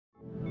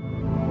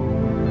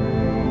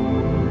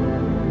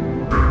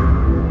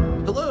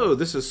Hello,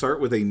 this is Sart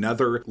with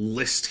another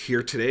list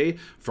here today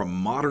from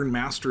Modern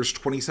Masters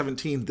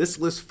 2017. This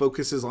list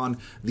focuses on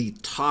the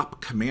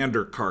top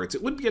commander cards.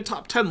 It would be a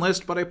top 10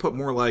 list, but I put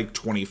more like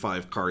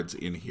 25 cards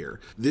in here.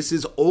 This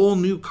is all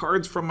new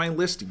cards from my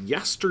list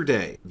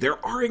yesterday.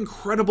 There are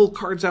incredible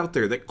cards out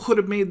there that could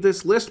have made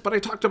this list, but I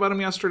talked about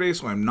them yesterday,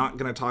 so I'm not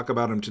going to talk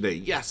about them today.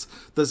 Yes,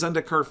 the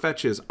Zendikar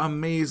fetches,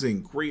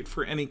 amazing, great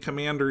for any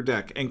commander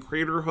deck, and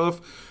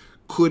Craterhoof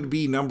could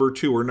be number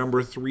 2 or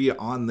number 3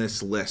 on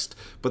this list.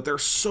 But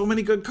there's so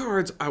many good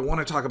cards, I want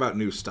to talk about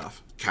new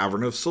stuff.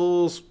 Cavern of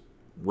Souls,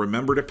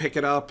 remember to pick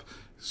it up.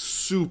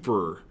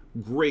 Super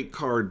great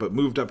card, but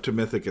moved up to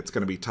Mythic, it's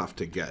going to be tough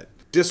to get.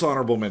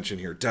 Dishonorable mention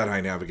here,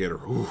 Deadeye Navigator.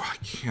 Ooh, I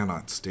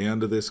cannot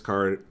stand this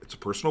card. It's a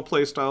personal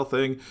playstyle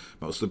thing.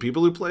 Most of the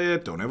people who play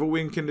it don't have a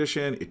win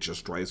condition. It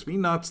just drives me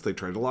nuts. They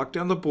try to lock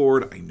down the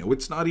board. I know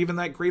it's not even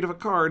that great of a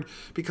card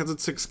because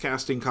it's 6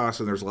 casting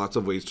costs and there's lots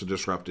of ways to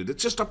disrupt it.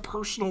 It's just a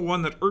personal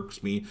one that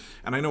irks me,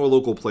 and I know a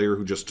local player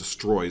who just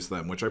destroys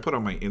them, which I put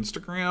on my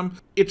Instagram.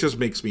 It just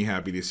makes me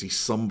happy to see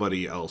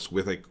somebody else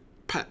with a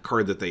pet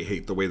card that they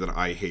hate the way that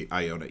I hate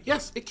Iona.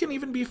 Yes, it can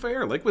even be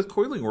fair. Like with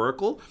Coiling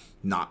Oracle,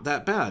 not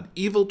that bad.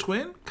 Evil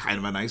Twin, kind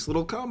of a nice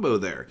little combo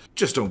there.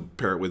 Just don't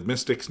pair it with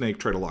Mystic Snake,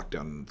 try to lock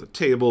down the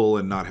table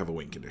and not have a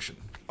win condition.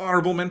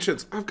 Honorable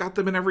mentions, I've got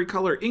them in every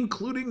color,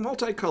 including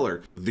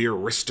multicolor. The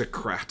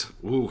Aristocrat.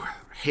 Ooh,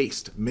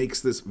 haste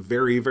makes this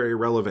very, very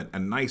relevant. A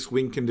nice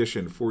win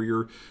condition for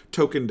your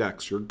token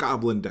decks, your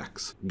goblin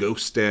decks.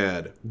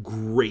 Ghostad,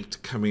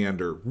 great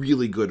commander,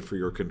 really good for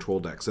your control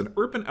decks. And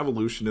Urban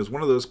Evolution is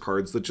one of those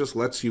cards that just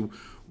lets you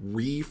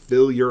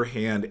refill your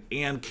hand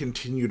and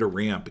continue to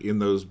ramp in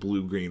those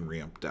blue-green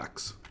ramp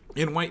decks.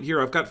 In white here,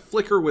 I've got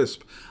Flicker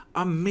Wisp.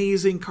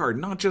 Amazing card,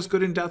 not just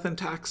good in Death and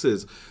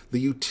Taxes.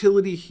 The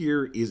utility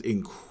here is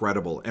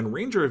incredible, and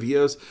Ranger of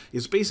Eos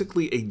is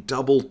basically a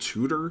double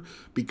tutor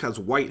because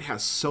white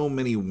has so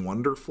many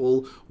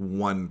wonderful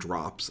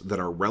 1-drops that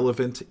are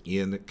relevant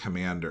in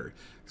Commander.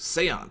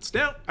 Seance.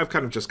 Now, I've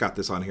kind of just got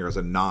this on here as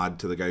a nod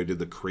to the guy who did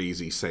the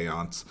crazy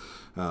Seance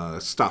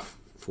stuff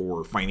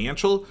for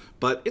financial,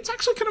 but it's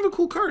actually kind of a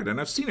cool card,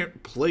 and I've seen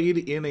it played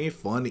in a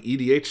fun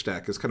EDH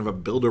deck as kind of a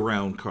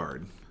build-around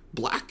card.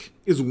 Black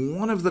is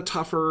one of the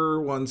tougher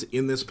ones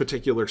in this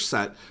particular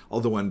set,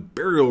 although on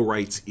Burial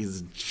Rites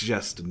is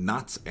just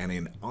nuts and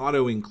an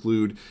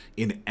auto-include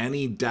in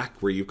any deck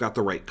where you've got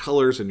the right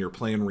colors and you're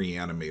playing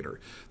Reanimator.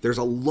 There's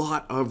a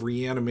lot of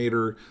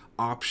Reanimator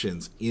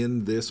options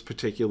in this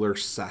particular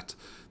set.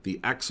 The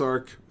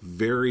Exarch,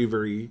 very,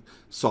 very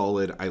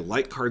solid. I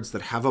like cards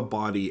that have a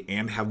body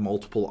and have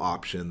multiple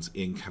options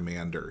in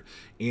Commander.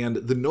 And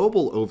the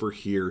Noble over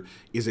here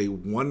is a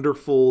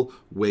wonderful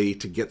way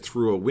to get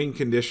through a win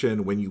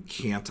condition when you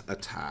can't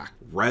attack.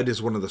 Red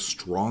is one of the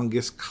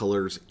strongest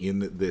colors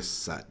in this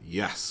set.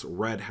 Yes,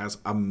 red has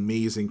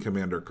amazing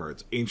Commander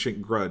cards.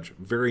 Ancient Grudge,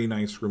 very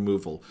nice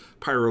removal.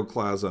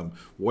 Pyroclasm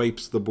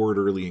wipes the board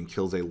early and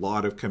kills a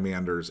lot of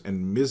commanders.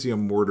 And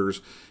Mizzium Mortars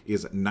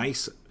is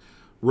nice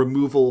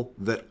removal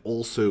that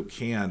also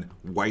can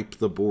wipe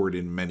the board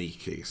in many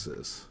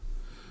cases.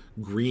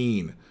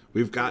 Green,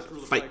 we've got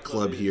Fight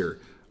Club here.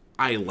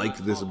 I like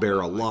this bear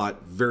a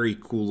lot. Very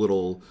cool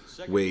little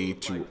way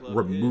to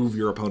remove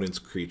your opponent's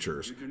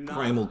creatures.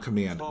 Primal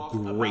Command,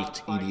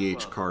 great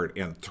EDH card,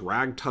 and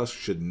Thragtusk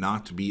should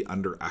not be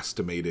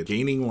underestimated.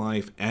 Gaining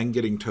life and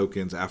getting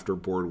tokens after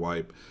board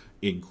wipe.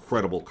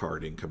 Incredible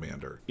card in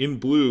Commander. In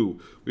blue,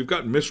 we've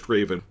got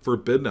Mistraven.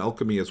 Forbidden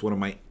Alchemy is one of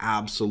my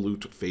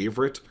absolute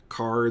favorite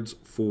cards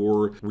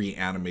for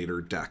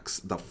Reanimator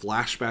decks. The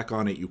flashback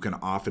on it you can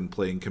often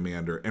play in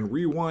Commander, and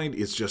Rewind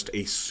is just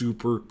a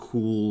super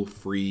cool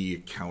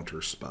free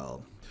counter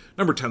spell.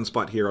 Number 10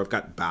 spot here, I've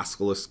got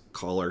Basilisk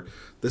Collaar.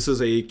 This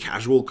is a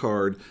casual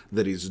card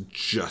that is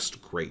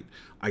just great.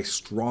 I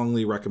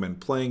strongly recommend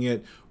playing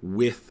it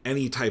with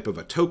any type of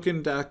a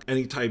token deck,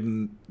 any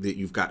time that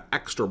you've got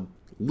extra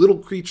little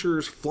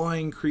creatures,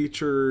 flying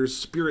creatures,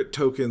 spirit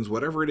tokens,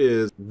 whatever it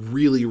is,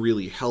 really,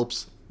 really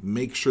helps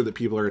make sure that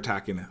people are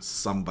attacking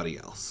somebody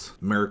else.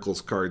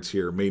 Miracles cards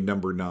here, made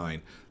number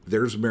 9.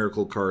 There's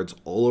miracle cards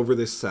all over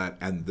this set,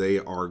 and they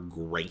are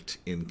great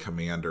in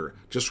Commander.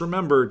 Just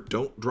remember,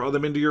 don't draw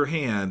them into your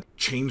hand.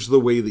 Change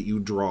the way that you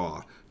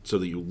draw so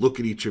that you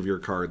look at each of your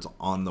cards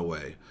on the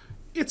way.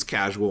 It's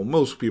casual,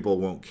 most people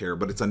won't care,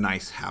 but it's a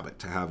nice habit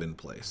to have in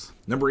place.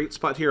 Number 8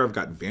 spot here, I've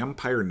got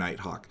Vampire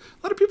Nighthawk.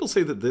 A lot of people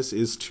say that this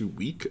is too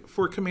weak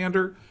for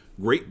Commander.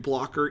 Great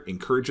blocker,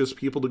 encourages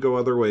people to go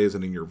other ways,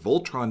 and in your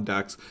Voltron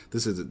decks,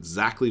 this is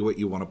exactly what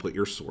you want to put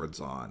your swords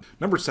on.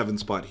 Number 7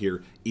 spot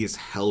here is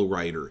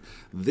Hellrider.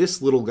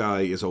 This little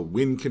guy is a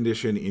win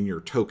condition in your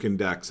token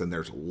decks, and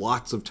there's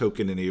lots of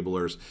token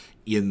enablers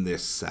in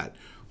this set.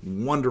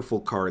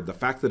 Wonderful card. The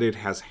fact that it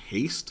has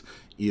haste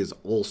is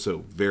also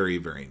very,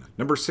 very nice.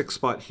 Number 6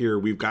 spot here,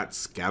 we've got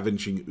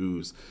Scavenging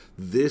Ooze.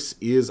 This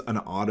is an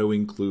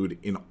auto-include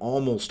in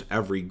almost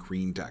every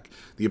green deck.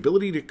 The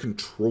ability to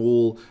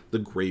control the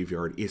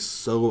graveyard is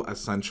so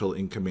essential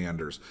in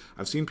Commanders.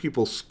 I've seen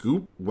people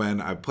scoop when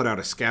I put out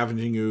a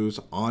Scavenging Ooze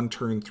on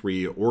turn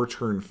 3 or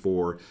turn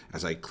 4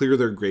 as I clear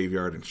their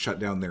graveyard and shut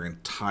down their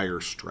entire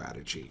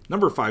strategy.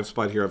 Number 5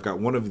 spot here, I've got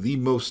one of the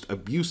most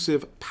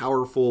abusive,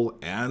 powerful,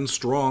 and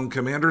strong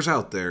Commanders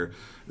out there,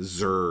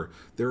 Zur.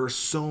 There are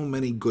so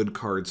many good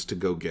cards to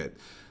go get.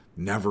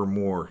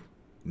 Nevermore.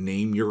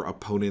 Name your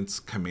opponent's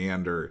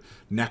commander.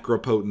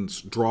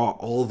 Necropotence, draw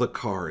all the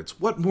cards.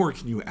 What more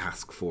can you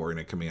ask for in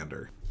a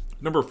commander?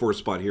 Number 4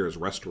 spot here is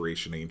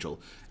Restoration Angel.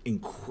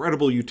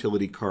 Incredible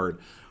utility card.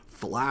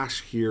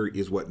 Flash here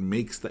is what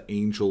makes the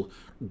Angel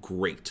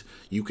great.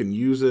 You can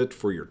use it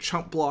for your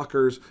chump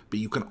blockers, but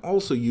you can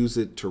also use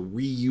it to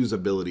reuse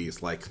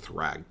abilities like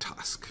Thrag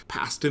Tusk.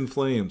 Past in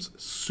Flames,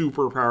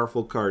 super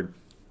powerful card,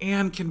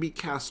 and can be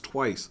cast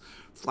twice.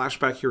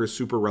 Flashback here is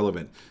super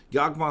relevant.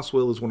 Yawgmoth's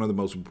Will is one of the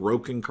most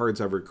broken cards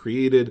ever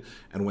created,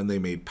 and when they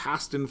made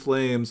Past in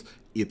Flames,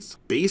 it's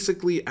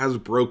basically as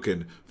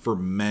broken for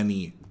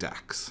many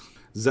decks.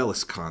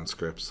 Zealous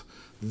Conscripts.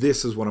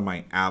 This is one of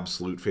my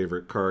absolute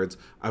favorite cards.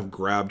 I've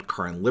grabbed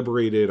Karn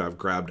Liberated, I've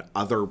grabbed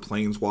other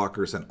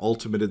Planeswalkers and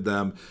ultimated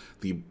them.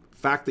 The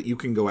fact that you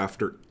can go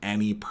after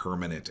any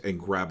permanent and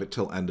grab it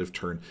till end of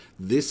turn.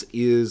 This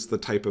is the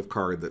type of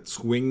card that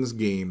swings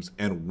games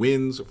and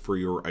wins for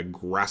your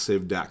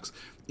aggressive decks.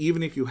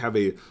 Even if you have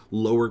a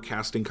lower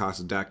casting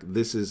cost deck,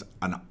 this is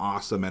an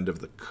awesome end of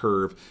the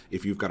curve.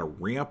 If you've got a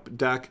ramp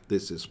deck,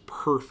 this is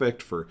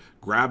perfect for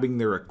grabbing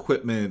their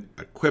equipment,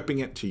 equipping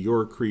it to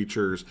your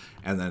creatures,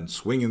 and then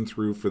swinging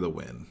through for the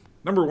win.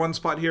 Number 1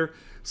 spot here,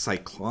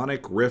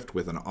 Cyclonic Rift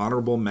with an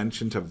honorable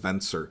mention to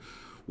Venser.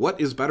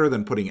 What is better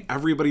than putting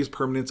everybody's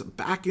permanents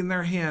back in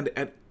their hand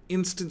at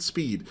instant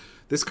speed?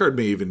 This card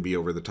may even be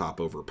over the top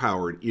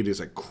overpowered. It is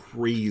a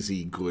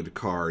crazy good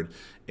card,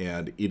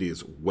 and it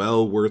is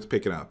well worth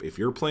picking up. If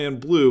you're playing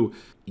blue,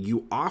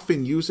 you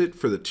often use it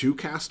for the 2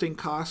 casting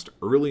cost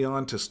early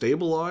on to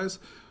stabilize,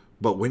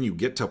 but when you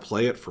get to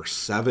play it for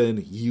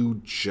 7,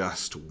 you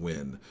just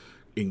win.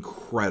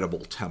 Incredible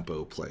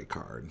tempo play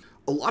card.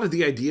 A lot of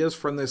the ideas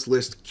from this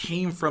list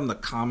came from the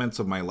comments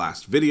of my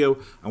last video.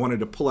 I wanted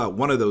to pull out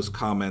one of those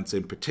comments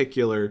in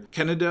particular.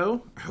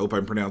 Kenado, I hope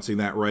I'm pronouncing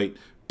that right,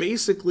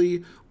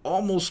 basically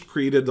almost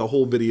created the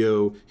whole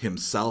video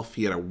himself.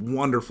 He had a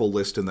wonderful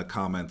list in the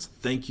comments.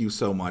 Thank you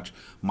so much.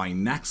 My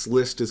next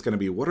list is going to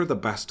be what are the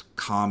best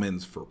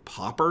commons for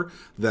Pauper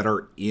that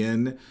are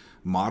in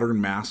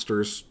Modern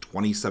Masters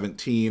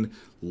 2017.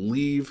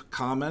 Leave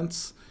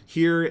comments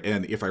here,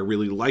 and if I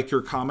really like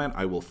your comment,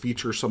 I will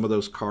feature some of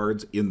those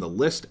cards in the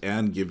list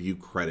and give you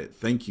credit.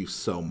 Thank you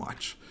so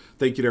much.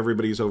 Thank you to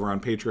everybody who's over on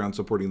Patreon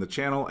supporting the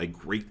channel. I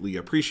greatly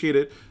appreciate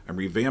it. I'm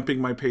revamping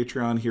my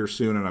Patreon here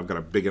soon, and I've got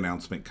a big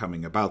announcement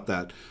coming about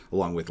that,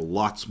 along with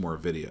lots more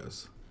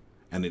videos.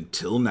 And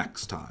until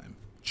next time,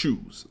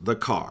 choose the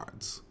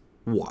cards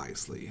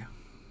wisely.